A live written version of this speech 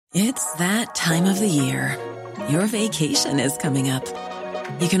It's that time of the year. Your vacation is coming up.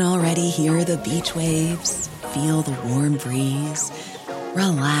 You can already hear the beach waves, feel the warm breeze,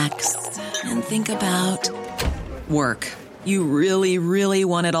 relax, and think about work. You really, really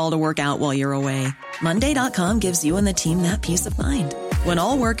want it all to work out while you're away. Monday.com gives you and the team that peace of mind. When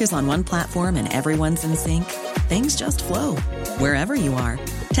all work is on one platform and everyone's in sync, things just flow. Wherever you are,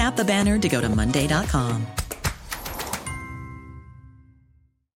 tap the banner to go to Monday.com.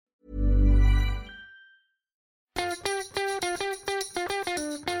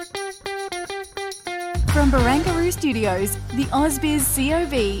 From Barangaroo Studios, the AusBiz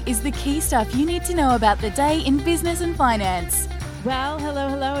COB is the key stuff you need to know about the day in business and finance. Well, hello,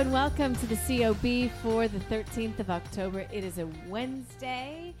 and welcome to the COB for the 13th of October. It is a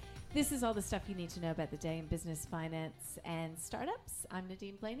Wednesday. This is all the stuff you need to know about the day in business, finance, and startups. I'm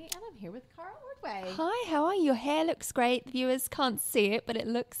Nadine Blaney, and I'm here with Cara Ordway. Hi, how are you? Your hair looks great. The viewers can't see it, but it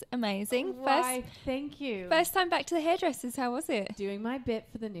looks amazing. Why, thank you. First time back to the hairdressers. How was it? Doing my bit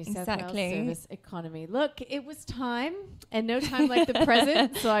for the New South Wales Exactly. service economy. Look, it was time, and no time like the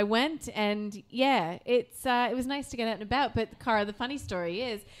present, so I went, and yeah, it was nice to get out and about. But Cara, the funny story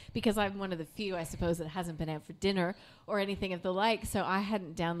is, because I'm one of the few, I suppose, that hasn't been out for dinner or anything of the like, so I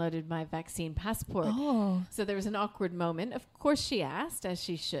hadn't downloaded my vaccine passport. Oh. So there was an awkward moment. Of course she asked, as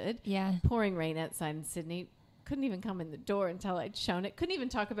she should. Yeah. Pouring rain outside in Sydney. Couldn't even come in the door until I'd shown it. Couldn't even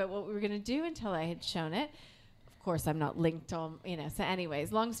talk about what we were going to do until I had shown it. Of course, I'm not linked on, So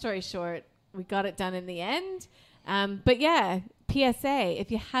anyways, long story short, we got it done in the end. But yeah, PSA,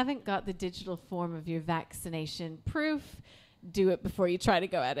 if you haven't got the digital form of your vaccination proof, do it before you try to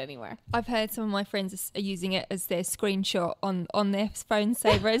go out anywhere. I've heard some of my friends are using it as their screenshot on their phone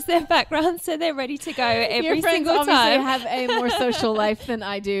saver as their background, so they're ready to go every single Your friends time. obviously have a more social life than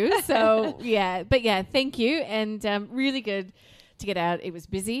I do, so yeah. But yeah, thank you, and really good to get out. It was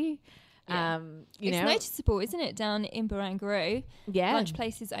busy. Yeah. It's noticeable, isn't it, down in Barangaroo? Yeah. Lunch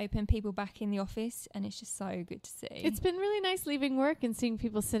places open, people back in the office, and it's just so good to see. It's been really nice leaving work and seeing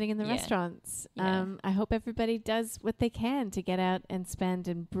people sitting in the Yeah. restaurants. Yeah. I hope everybody does what they can to get out and spend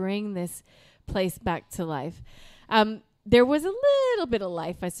and bring this place back to life. There was a little bit of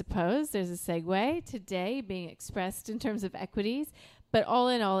life, I suppose. There's a segue today being expressed in terms of equities, but all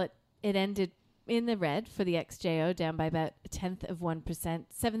in all, it ended in the red for the XJO, down by about 0.1%,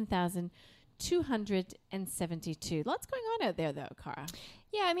 7,272. Lots going on out there, though, Cara.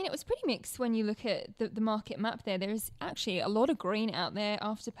 Yeah, I mean, it was pretty mixed when you look at the market map there. There is actually a lot of green out there.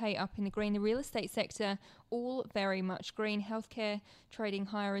 Afterpay up in the green. The real estate sector, all very much green. Healthcare trading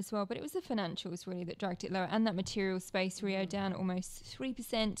higher as well. But it was the financials really that dragged it lower. And that material space, Rio down almost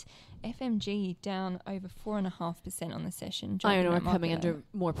 3%. FMG down over 4.5% on the session. Iron ore coming under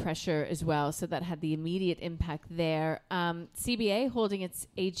more pressure as well. So that had the immediate impact there. CBA holding its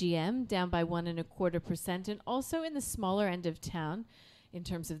AGM down by 1.25%. And also in the smaller end of town, in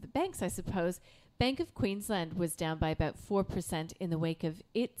terms of the banks, I suppose, Bank of Queensland was down by about 4% in the wake of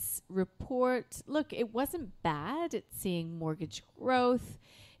its report. Look, it wasn't bad. It's seeing mortgage growth.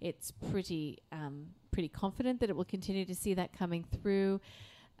 It's pretty confident that it will continue to see that coming through.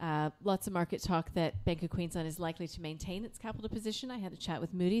 Lots of market talk that Bank of Queensland is likely to maintain its capital position. I had a chat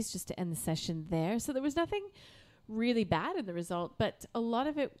with Moody's just to end the session there. So there was nothing really bad in the result, but a lot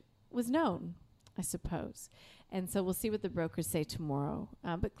of it was known, I suppose. And so we'll see what the brokers say tomorrow.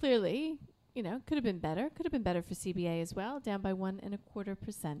 But clearly, could have been better. Could have been better for CBA as well, down by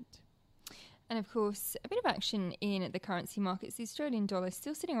 1.25%. And of course, a bit of action in the currency markets. The Australian dollar is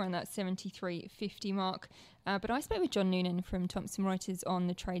still sitting around that 73.50 mark. But I spoke with John Noonan from Thomson Reuters on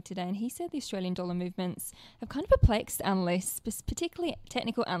the trade today, and he said the Australian dollar movements have kind of perplexed analysts, particularly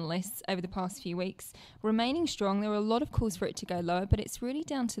technical analysts, over the past few weeks. Remaining strong, there were a lot of calls for it to go lower, but it's really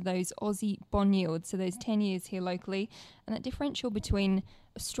down to those Aussie bond yields, so those 10 years here locally, and that differential between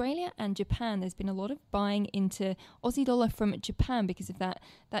Australia and Japan. There's been a lot of buying into Aussie dollar from Japan because of that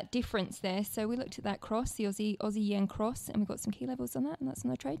difference there. So we looked at that cross, the Aussie yen cross, and we've got some key levels on that, and that's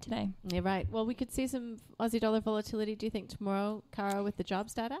on the trade today. Yeah, right. Well, we could see some Aussie dollar volatility, do you think, tomorrow, Cara, with the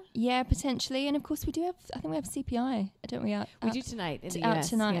jobs data? Yeah, potentially. And of course, we have CPI, don't we? We do tonight in the out US.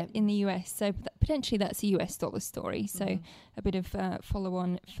 Tonight in the US. So potentially that's a US dollar story. So a bit of follow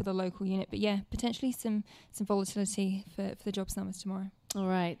on for the local unit. But yeah, potentially some volatility for the jobs numbers tomorrow. All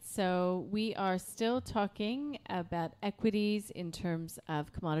right. So we are still talking about equities in terms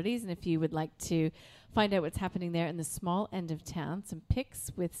of commodities. And if you would like to find out what's happening there in the small end of town, some picks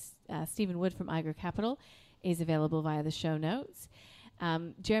with Stephen Wood from Iger Capital is available via the show notes.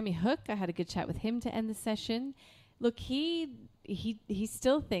 Jeremy Hook, I had a good chat with him to end the session. Look, he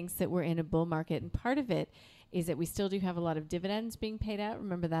still thinks that we're in a bull market, and part of it is that we still do have a lot of dividends being paid out.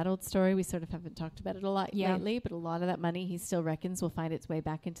 Remember that old story? We sort of haven't talked about it a lot lately, but a lot of that money he still reckons will find its way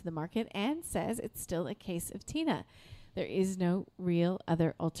back into the market, and says it's still a case of Tina. There is no real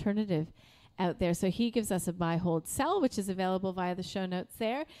other alternative out there. So he gives us a buy, hold, sell, which is available via the show notes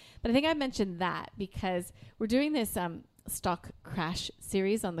there. But I think I mentioned that because we're doing this stock crash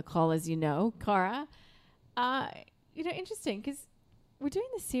series on the call, as you know, Cara. Interesting because we're doing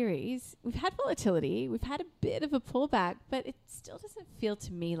the series. We've had volatility. We've had a bit of a pullback, but it still doesn't feel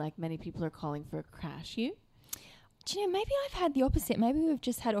to me like many people are calling for a crash. You? Do you know, maybe I've had the opposite. Maybe we've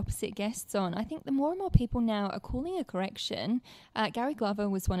just had opposite guests on. I think the more and more people now are calling a correction. Gary Glover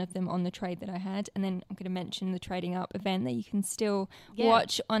was one of them on the trade that I had. And then I'm going to mention the Trading Up event that you can still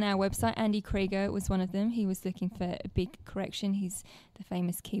watch on our website. Andy Krieger was one of them. He was looking for a big correction. He's the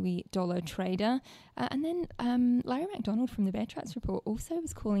famous Kiwi dollar trader. And then Larry McDonald from the Bear Traps Report also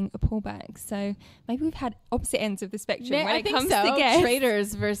was calling a pullback. So maybe we've had opposite ends of the spectrum when it comes to guests.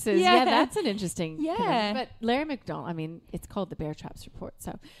 Traders versus, that's an interesting. But Larry McDonald, I mean, it's called the Bear Traps Report,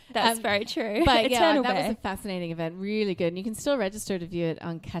 so that's very true. But that was a fascinating event, really good. And you can still register to view it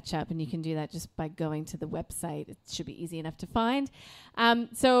on Catch Up, and you can do that just by going to the website. It should be easy enough to find.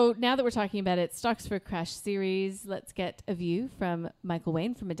 So now that we're talking about it, Stocks for a Crash series, let's get a view from Michael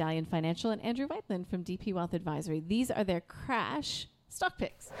Wayne from Medallion Financial and Andrew Weitland from DP Wealth Advisory. These are their crash stock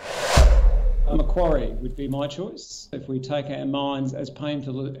picks. Macquarie would be my choice. If we take our minds, as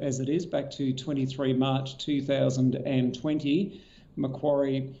painful as it is, back to 23 March 2020,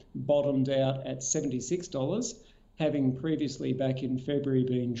 Macquarie bottomed out at $76, having previously back in February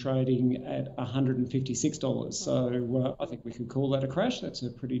been trading at $156. So I think we could call that a crash. That's a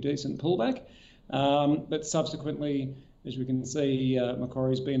pretty decent pullback. But subsequently, as we can see,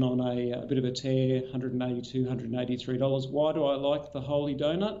 Macquarie's been on a bit of a tear, $182, $183. Why do I like the holy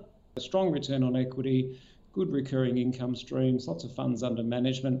donut? A strong return on equity, good recurring income streams, lots of funds under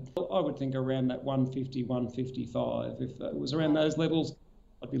management. I would think around that 150, 155. If it was around those levels,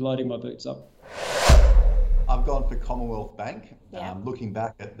 I'd be loading my boots up. I've gone for Commonwealth Bank. Looking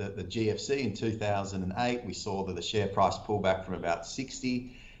back at the GFC in 2008, we saw that the share price pulled back from about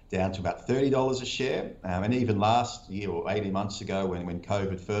 60 down to about $30 a share. And even last year or 18 months ago when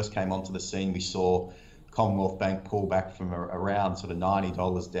COVID first came onto the scene, we saw Commonwealth Bank pull back from around sort of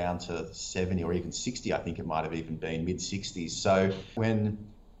 $90 down to 70 or even 60, I think it might have even been mid-60s. So when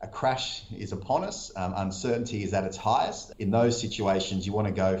a crash is upon us, uncertainty is at its highest. In those situations, you want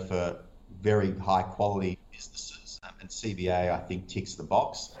to go for very high quality businesses, and CBA, I think, ticks the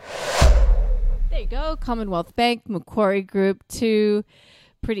box. There you go. Commonwealth Bank, Macquarie Group, two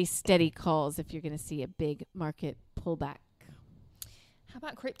pretty steady calls if you're going to see a big market pullback. How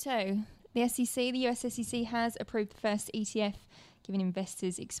about crypto? The SEC, the US SEC, has approved the first ETF giving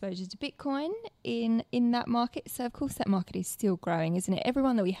investors exposure to Bitcoin in that market. So, of course, that market is still growing, isn't it?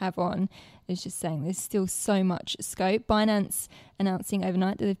 Everyone that we have on is just saying there's still so much scope. Binance announcing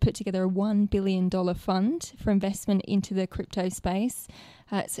overnight that they've put together a $1 billion fund for investment into the crypto space.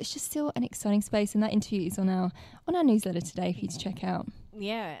 So it's just still an exciting space. And that interview is on our newsletter today for you to check out.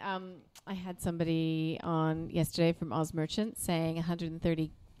 Yeah, I had somebody on yesterday from Oz Merchant saying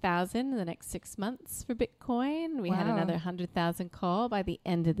 130,000 in the next 6 months for Bitcoin. We had another 100,000 call by the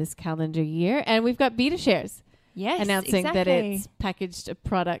end of this calendar year, and we've got Beta Shares announcing that it's packaged a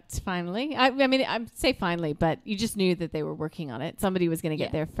product finally. I mean, I say finally, but you just knew that they were working on it. Somebody was going to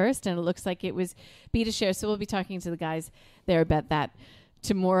get there first, and it looks like it was Beta Shares. So we'll be talking to the guys there about that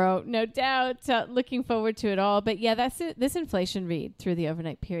tomorrow, no doubt. Looking forward to it all. But yeah, that's it. This inflation read through the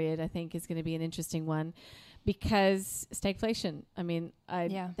overnight period, I think, is going to be an interesting one. Because stagflation, I mean,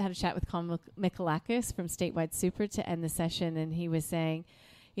 I had a chat with Colin Mikolakis from Statewide Super to end the session, and he was saying,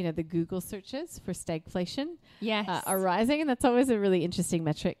 you know, the Google searches for stagflation are rising, and that's always a really interesting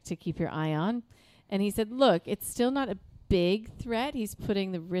metric to keep your eye on. And he said, look, it's still not a big threat. He's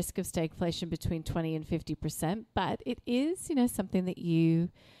putting the risk of stagflation between 20 and 50%, but it is, you know, something that you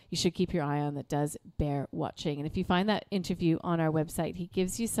should keep your eye on that does bear watching. And if you find that interview on our website, he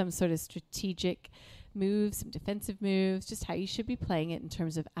gives you some sort of strategic moves, some defensive moves, just how you should be playing it in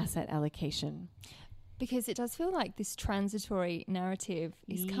terms of asset allocation. Because it does feel like this transitory narrative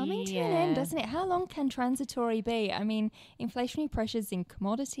is coming to an end, doesn't it? How long can transitory be? I mean, inflationary pressures in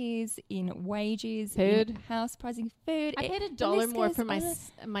commodities, in wages, food, in house pricing, food. I paid $1 more for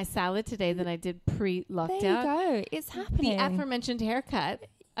my salad today than I did pre-lockdown. There you go. It's happening. The aforementioned haircut,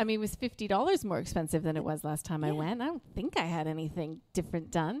 I mean, was $50 more expensive than it was last time I went. I don't think I had anything different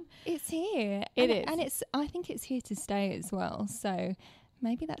done. It's here. It is. And I think it's here to stay as well. So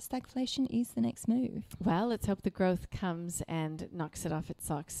maybe that stagflation is the next move. Well, let's hope the growth comes and knocks it off its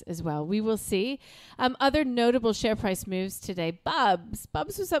socks as well. We will see. Other notable share price moves today. Bubs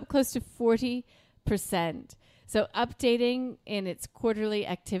was up close to 40%. So updating in its quarterly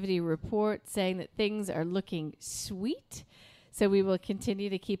activity report, saying that things are looking sweet. So we will continue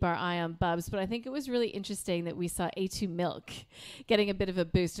to keep our eye on Bubs. But I think it was really interesting that we saw A2 Milk getting a bit of a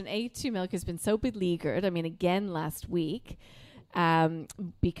boost. And A2 Milk has been so beleaguered. I mean, again, last week,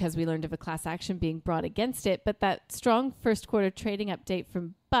 because we learned of a class action being brought against it. But that strong first quarter trading update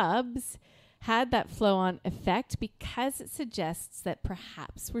from Bubs had that flow-on effect because it suggests that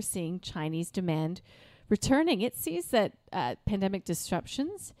perhaps we're seeing Chinese demand returning. It sees that pandemic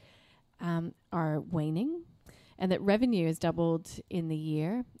disruptions are waning, and that revenue has doubled in the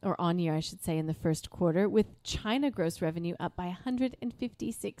year, or on year, I should say, in the first quarter, with China gross revenue up by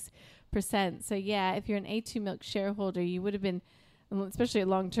 156%. So yeah, if you're an A2 Milk shareholder, you would have been, especially a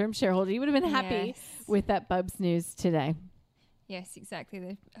long-term shareholder, you would have been happy with that Bubs news today. Yes,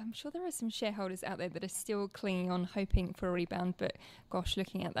 exactly. I'm sure there are some shareholders out there that are still clinging on, hoping for a rebound. But gosh,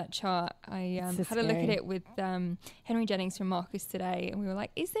 looking at that chart, I had a look at it with Henry Jennings from Marcus today, and we were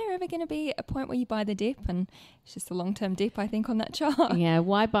like, is there ever going to be a point where you buy the dip? And it's just a long-term dip, I think, on that chart. Yeah,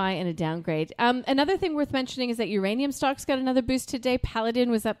 why buy in a downgrade? Another thing worth mentioning is that uranium stocks got another boost today.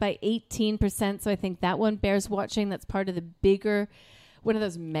 Paladin was up by 18%, so I think that one bears watching. That's part of the bigger, one of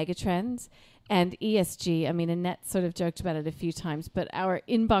those mega trends. And ESG, I mean, Annette sort of joked about it a few times, but our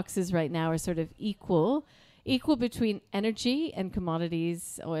inboxes right now are sort of equal between energy and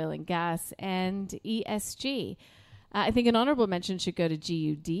commodities, oil and gas, and ESG. I think an honorable mention should go to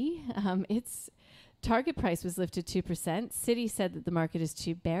GUD. Its target price was lifted 2%. Citi said that the market is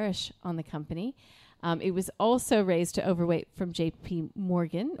too bearish on the company. It was also raised to overweight from JP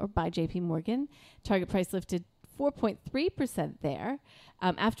Morgan, or by JP Morgan. Target price lifted 4.3% there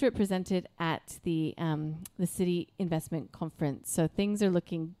after it presented at the Citi Investment Conference. So things are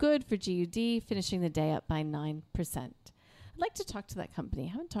looking good for GUD, finishing the day up by 9%. I'd like to talk to that company. I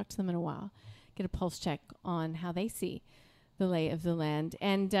haven't talked to them in a while. Get a pulse check on how they see the lay of the land.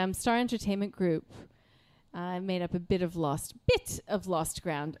 And Star Entertainment Group made up a bit of lost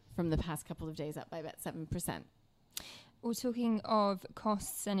ground from the past couple of days, up by about 7%. Well, talking of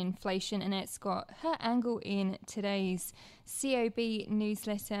costs and inflation, Annette's got her angle in today's COB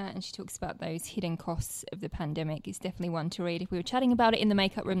newsletter, and she talks about those hidden costs of the pandemic. It's definitely one to read. If we were chatting about it in the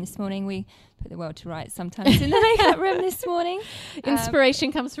makeup room this morning, we put the world to rights sometimes in the makeup room this morning.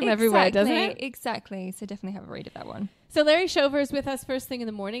 Inspiration comes from everywhere, doesn't it? Exactly. So definitely have a read of that one. So Larry Shover is with us first thing in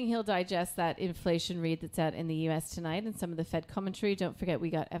the morning. He'll digest that inflation read that's out in the U.S. tonight and some of the Fed commentary. Don't forget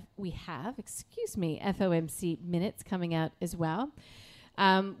we have FOMC minutes coming out as well.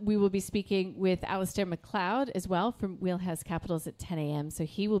 We will be speaking with Alistair McLeod as well from Wheelhouse Capitals at 10 a.m. So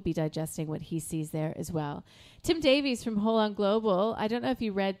he will be digesting what he sees there as well. Tim Davies from Holon Global. I don't know if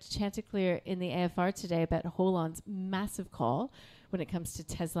you read Chanticleer in the AFR today about Holon's massive call when it comes to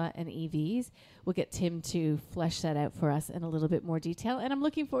Tesla and EVs. We'll get Tim to flesh that out for us in a little bit more detail. And I'm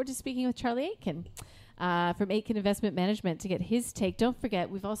looking forward to speaking with Charlie Aitken from Aitken Investment Management to get his take. Don't forget,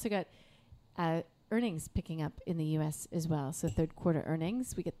 we've also got earnings picking up in the U.S. as well. So third quarter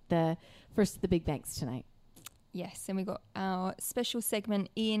earnings. We get the first of the big banks tonight. Yes, and we got our special segment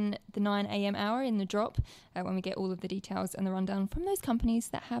in the 9 a.m. hour in the drop when we get all of the details and the rundown from those companies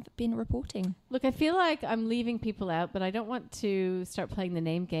that have been reporting. Look, I feel like I'm leaving people out, but I don't want to start playing the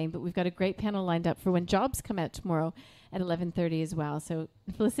name game. But we've got a great panel lined up for when jobs come out tomorrow at 11:30 as well. So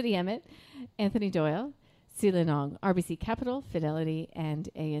Felicity Emmett, Anthony Doyle, Celia Nong, RBC Capital, Fidelity, and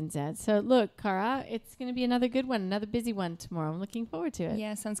ANZ. So look, Cara, it's going to be another good one, another busy one tomorrow. I'm looking forward to it.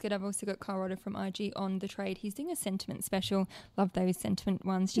 Yeah, sounds good. I've also got Carl Rodder from IG on the trade. He's doing a sentiment special. Love those sentiment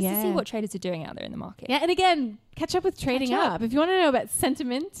ones, just to see what traders are doing out there in the market. Yeah, and again, catch up with Trading Up. If you want to know about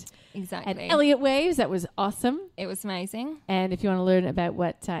sentiment and Elliott Waves, that was awesome. It was amazing. And if you want to learn about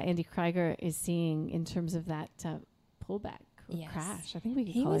what Andy Krieger is seeing in terms of that pullback, crash. I think we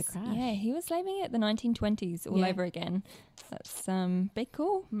could call it a crash. Yeah, he was blaming it the 1920s all over again. That's big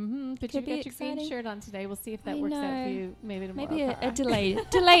call. Mm-hmm. But you've got your green shirt on today. We'll see if that works out for you maybe tomorrow. Maybe a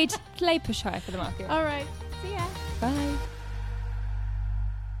delayed push higher for the market. All right. See ya. Bye.